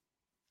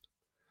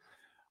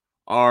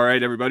All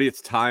right, everybody, it's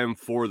time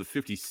for the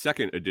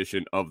 52nd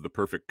edition of The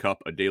Perfect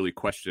Cup, a daily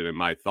question and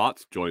my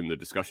thoughts. Join the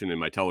discussion in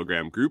my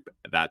Telegram group.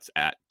 That's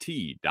at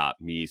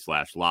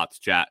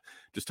t.me/LotsChat.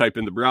 Just type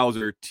in the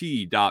browser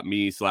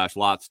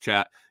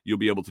t.me/LotsChat. You'll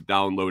be able to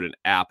download an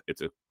app.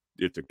 It's a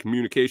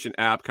communication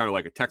app, kind of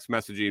like a text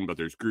messaging, but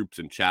there's groups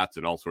and chats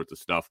and all sorts of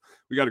stuff.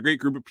 We got a great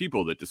group of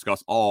people that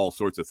discuss all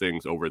sorts of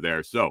things over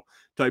there. So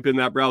type in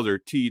that browser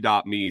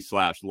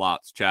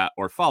t.me/LotsChat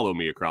or follow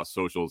me across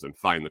socials and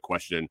find the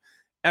question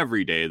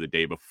every day the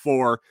day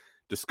before,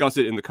 discuss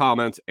it in the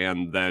comments,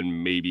 and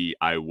then maybe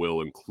I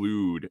will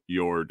include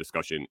your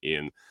discussion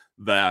in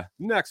the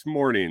next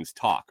morning's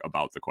talk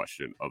about the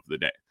question of the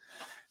day.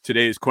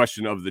 Today's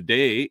question of the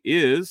day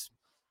is,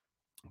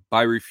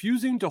 by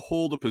refusing to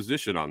hold a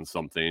position on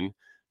something,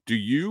 do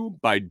you,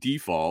 by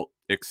default,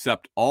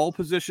 accept all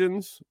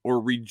positions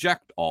or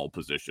reject all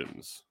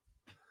positions?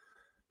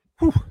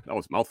 Whew, that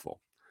was a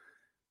mouthful.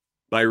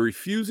 By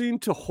refusing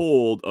to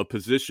hold a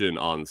position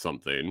on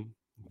something,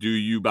 do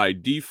you by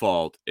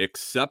default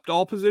accept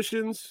all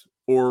positions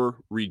or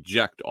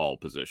reject all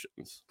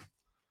positions?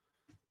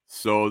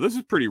 So this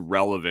is pretty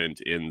relevant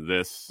in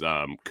this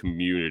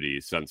community,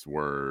 since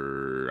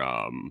we're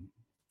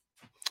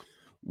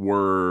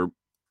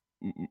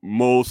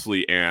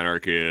mostly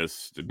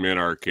anarchists,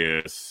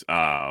 minarchists.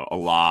 A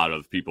lot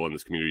of people in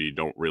this community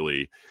don't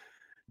really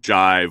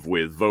jive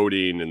with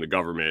voting and the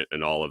government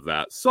and all of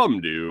that.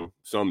 Some do.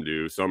 Some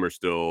are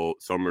still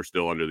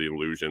under the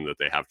illusion that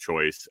they have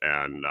choice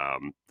and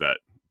that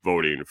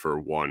voting for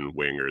one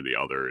wing or the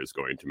other is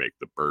going to make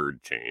the bird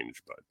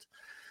change. But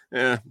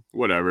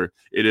whatever.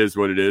 It is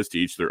what it is. To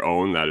each their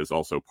own. That is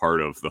also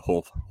part of the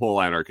whole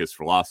anarchist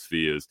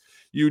philosophy is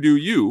you do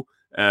you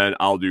and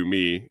I'll do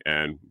me,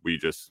 and we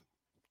just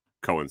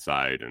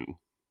coincide, and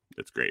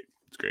it's great.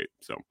 It's great.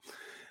 So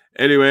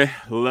anyway,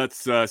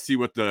 let's see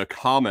what the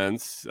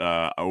comments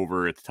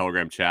over at the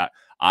Telegram chat.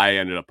 I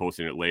ended up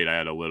posting it late. I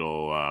had a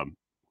little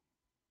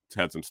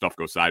had some stuff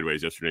go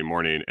sideways yesterday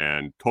morning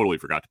and totally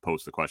forgot to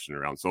post the question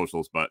around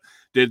socials, but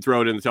did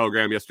throw it in the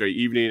Telegram yesterday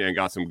evening and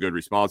got some good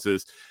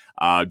responses.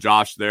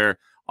 Josh there,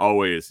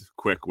 always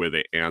quick with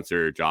an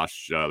answer.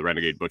 Josh, the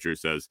Renegade Butcher,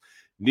 says,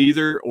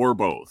 neither or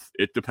both.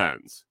 It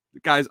depends. The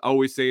guy's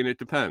always saying it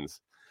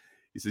depends.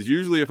 He says,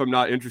 usually if I'm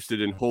not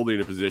interested in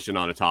holding a position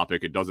on a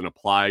topic, it doesn't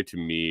apply to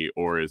me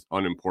or is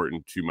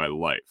unimportant to my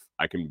life.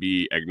 I can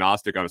be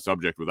agnostic on a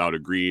subject without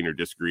agreeing or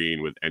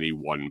disagreeing with any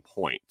one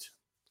point.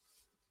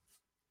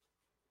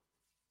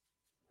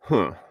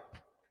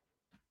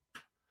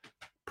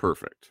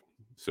 Perfect.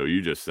 So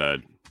you just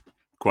said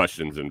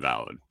question's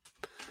invalid.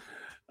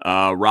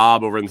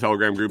 Rob over in the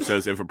Telegram group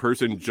says, if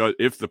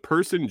the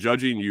person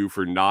judging you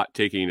for not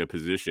taking a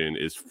position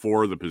is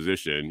for the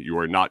position, you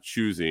are not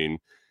choosing.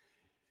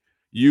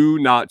 You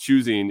not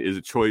choosing is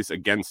a choice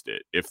against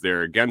it. If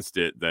they're against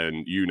it,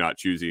 then you not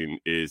choosing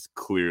is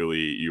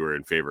clearly you are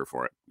in favor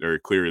for it, or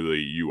clearly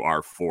you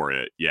are for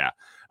it. Yeah.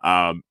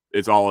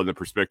 It's all in the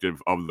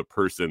perspective of the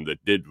person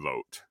that did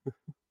vote.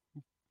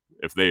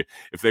 If they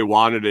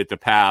wanted it to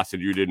pass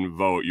and you didn't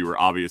vote, you were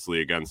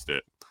obviously against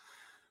it.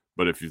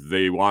 But if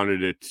they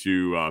wanted it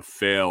to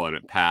fail and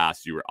it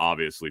passed, you were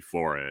obviously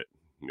for it.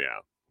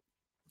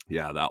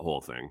 Yeah, that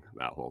whole thing.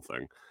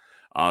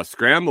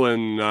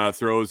 Scramblin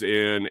throws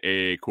in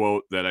a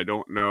quote that I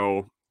don't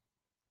know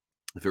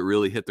if it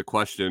really hit the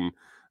question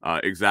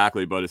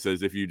exactly, but it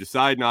says, if you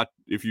decide not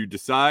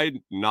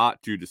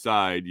to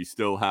decide, you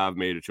still have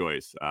made a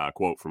choice.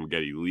 Quote from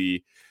Geddy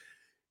Lee.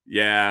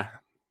 Yeah,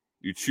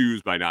 you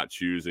choose by not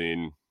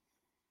choosing.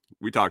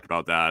 We talked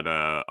about that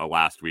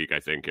last week, I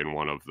think, in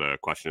one of the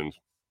questions.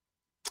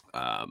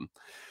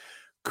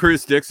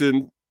 Chris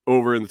Dixon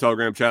over in the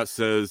Telegram chat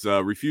says,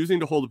 refusing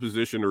to hold a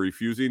position or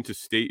refusing to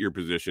state your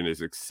position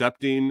is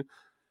accepting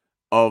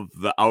of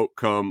the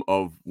outcome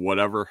of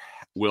whatever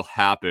will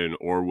happen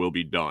or will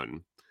be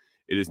done.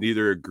 It is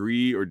neither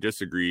agree or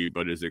disagree,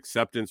 but is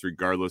acceptance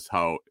regardless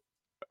of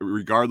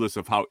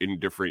how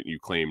indifferent you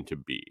claim to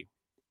be.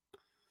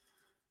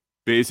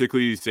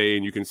 Basically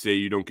saying you can say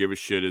you don't give a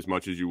shit as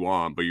much as you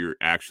want, but you're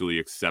actually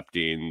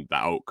accepting the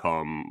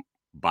outcome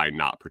by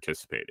not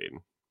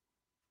participating.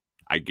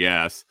 I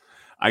guess.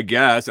 I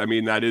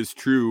mean, that is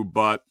true,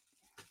 but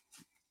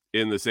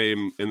in the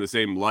same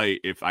light,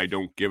 if I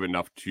don't give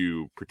enough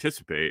to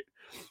participate,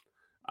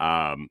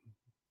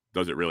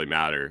 does it really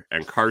matter?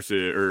 And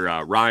Carson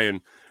or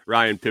Ryan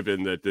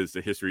Pippin, that does the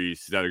history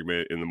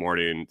segment in the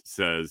morning,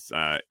 says,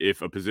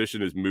 if a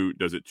position is moot,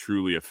 does it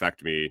truly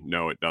affect me?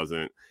 No, it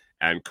doesn't.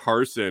 And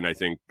Carson, I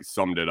think,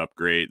 summed it up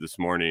great this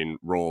morning,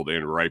 rolled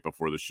in right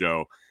before the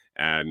show,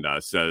 and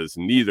says,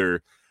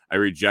 neither. I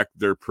reject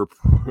their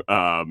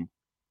purported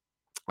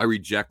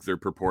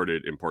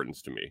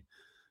importance to me.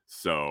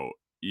 So,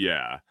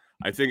 yeah,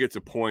 I think it's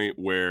a point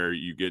where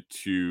you get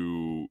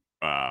to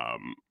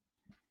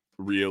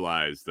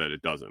realize that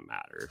it doesn't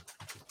matter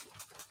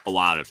a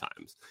lot of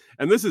times.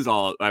 And this is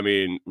all, I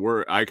mean,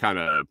 I kind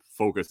of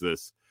focus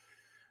this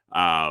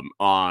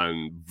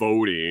on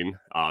voting.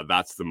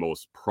 That's the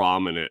most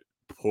prominent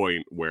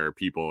point where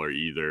people are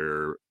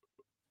either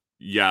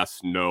yes,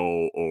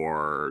 no,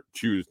 or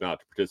choose not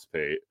to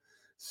participate.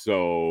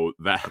 So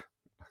that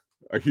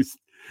are you?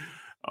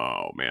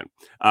 Oh man.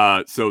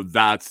 So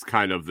that's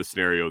kind of the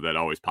scenario that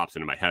always pops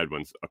into my head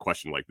when a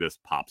question like this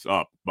pops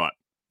up. But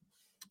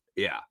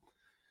yeah.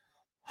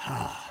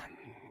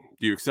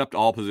 Do you accept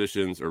all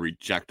positions or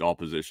reject all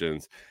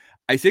positions?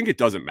 I think it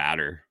doesn't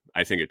matter.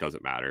 Like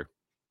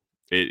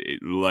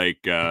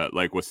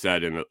was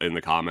said in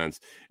the comments,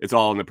 it's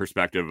all in the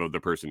perspective of the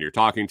person you're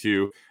talking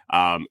to.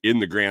 In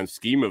the grand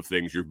scheme of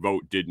things, your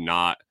vote did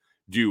not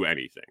do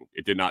anything.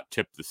 It did not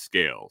tip the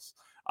scales.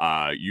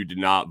 You did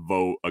not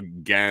vote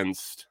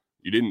against.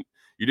 You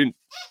didn't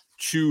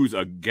choose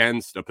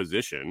against a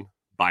position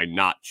by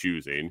not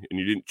choosing, and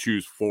you didn't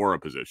choose for a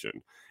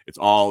position. It's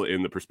all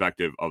in the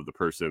perspective of the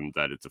person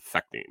that it's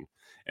affecting.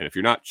 And if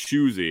you're not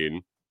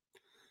choosing,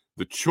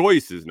 the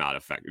choice is not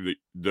affecting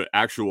the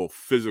actual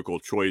physical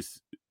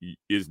choice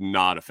is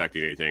not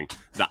affecting anything.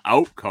 The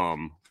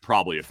outcome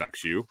probably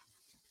affects you.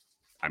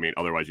 I mean,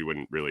 otherwise you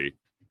wouldn't really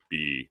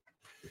be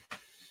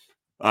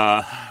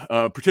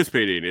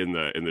participating in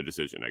the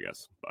decision, I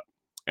guess. But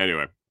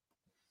anyway,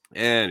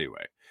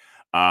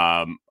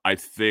 I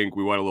think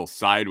we went a little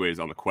sideways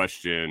on the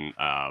question,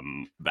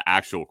 the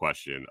actual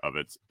question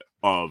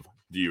of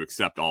do you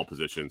accept all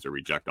positions or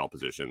reject all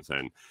positions?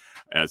 And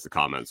as the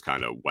comments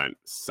kind of went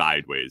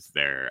sideways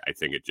there, I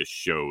think it just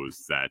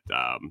shows that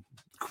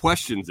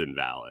question's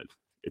invalid.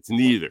 It's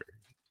neither.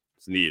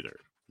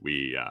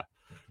 We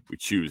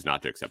choose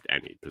not to accept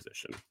any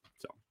position.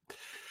 So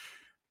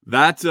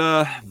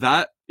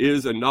that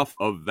is enough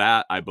of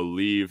that, I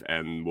believe,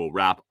 and we'll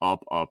wrap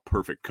up a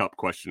perfect cup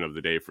question of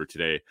the day for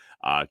today,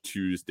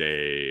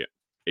 Tuesday,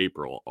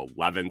 April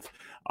 11th.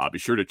 Be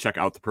sure to check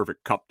out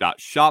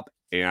theperfectcup.shop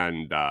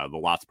and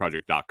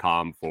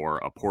thelotsproject.com for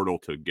a portal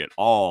to get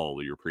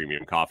all your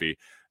premium coffee,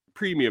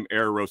 premium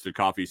air roasted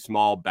coffee,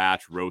 small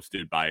batch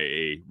roasted by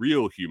a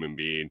real human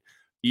being.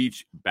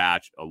 Each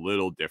batch a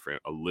little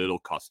different, a little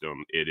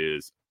custom. It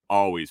is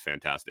always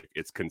fantastic.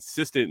 It's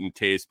consistent in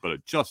taste, but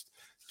it just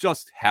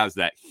has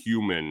that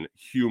human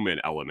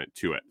element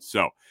to it.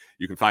 So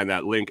you can find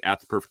that link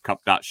at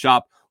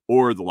theperfectcup.shop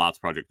or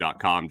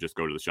thelotsproject.com. Just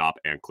go to the shop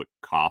and click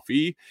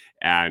coffee,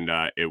 and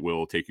it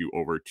will take you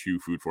over to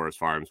Food Forest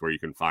Farms, where you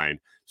can find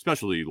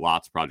specialty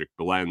Lots Project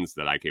blends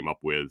that I came up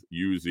with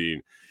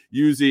using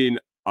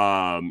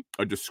a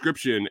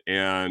description,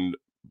 and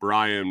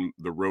Brian,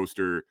 the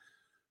roaster,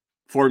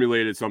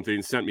 formulated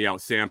something, sent me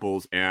out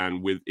samples,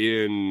 and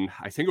within,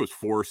 I think it was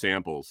 4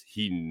 samples,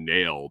 he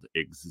nailed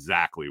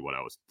exactly what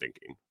I was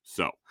thinking.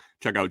 So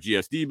check out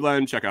GSD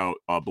Blend, check out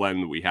a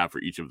blend that we have for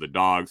each of the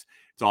dogs.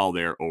 It's all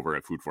there over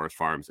at Food Forest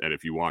Farms. And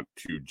if you want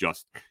to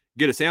just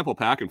get a sample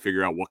pack and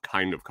figure out what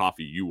kind of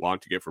coffee you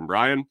want to get from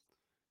Brian,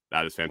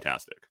 that is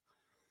fantastic.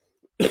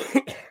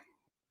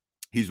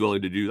 He's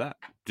willing to do that.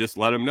 Just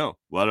let him know.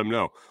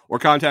 Or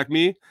contact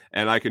me,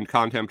 and I can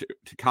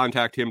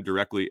contact him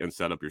directly and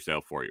set up your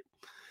sale for you.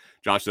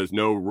 Josh says,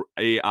 no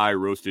AI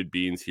roasted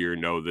beans here.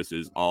 No, this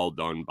is all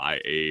done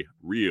by a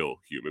real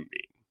human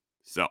being.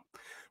 So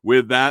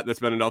with that,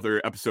 that's been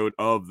another episode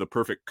of The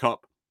Perfect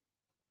Cup.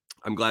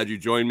 I'm glad you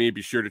joined me.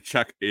 Be sure to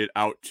check it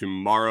out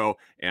tomorrow.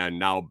 And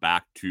now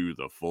back to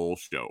the full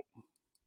show.